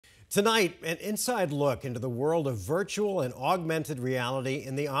Tonight, an inside look into the world of virtual and augmented reality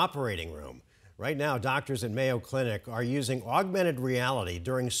in the operating room. Right now, doctors at Mayo Clinic are using augmented reality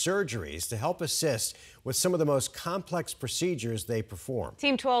during surgeries to help assist with some of the most complex procedures they perform.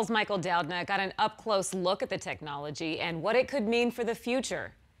 Team 12's Michael Doudna got an up-close look at the technology and what it could mean for the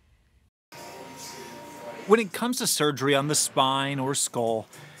future. When it comes to surgery on the spine or skull,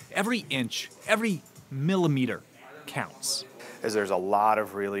 every inch, every millimeter counts. As there's a lot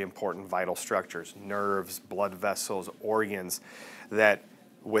of really important vital structures, nerves, blood vessels, organs that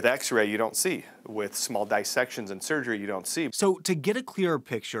with x-ray you don't see, with small dissections in surgery you don't see. So to get a clearer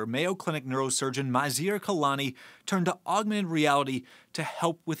picture, Mayo Clinic neurosurgeon Mazir Kalani turned to augmented reality to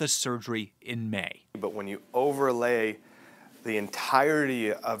help with a surgery in May. But when you overlay the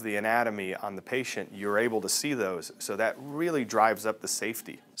entirety of the anatomy on the patient, you're able to see those, so that really drives up the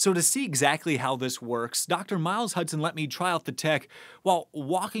safety. So to see exactly how this works, Dr. Miles Hudson let me try out the tech while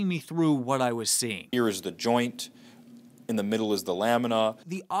walking me through what I was seeing. Here is the joint, in the middle is the lamina.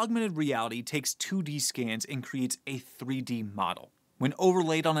 The augmented reality takes 2D scans and creates a 3D model. When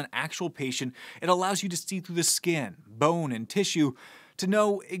overlaid on an actual patient, it allows you to see through the skin, bone, and tissue to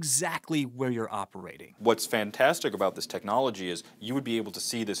know exactly where you're operating. What's fantastic about this technology is you would be able to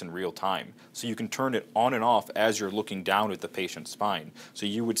see this in real time. So you can turn it on and off as you're looking down at the patient's spine. So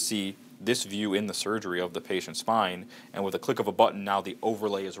you would see this view in the surgery of the patient's spine, and with a click of a button, now the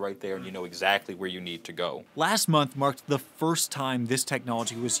overlay is right there and you know exactly where you need to go. Last month marked the first time this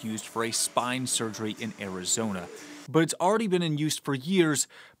technology was used for a spine surgery in Arizona. But it's already been in use for years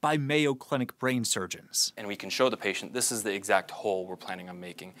by Mayo Clinic brain surgeons. And we can show the patient this is the exact hole we're planning on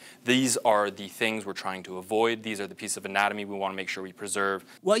making. These are the things we're trying to avoid. These are the pieces of anatomy we want to make sure we preserve.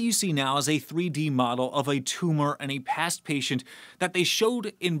 What you see now is a 3D model of a tumor in a past patient that they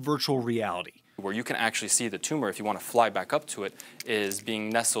showed in virtual reality. Where you can actually see the tumor, if you want to fly back up to it, is being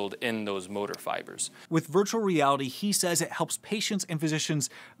nestled in those motor fibers. With virtual reality, he says it helps patients and physicians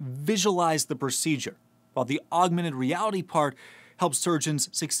visualize the procedure, while the augmented reality part helps surgeons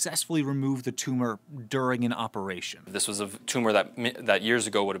successfully remove the tumor during an operation. This was a tumor that years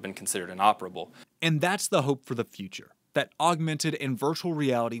ago would have been considered inoperable. And that's the hope for the future, that augmented and virtual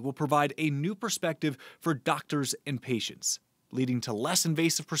reality will provide a new perspective for doctors and patients, leading to less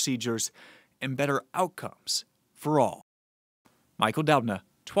invasive procedures and better outcomes for all. Michael Doudna,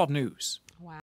 12 News.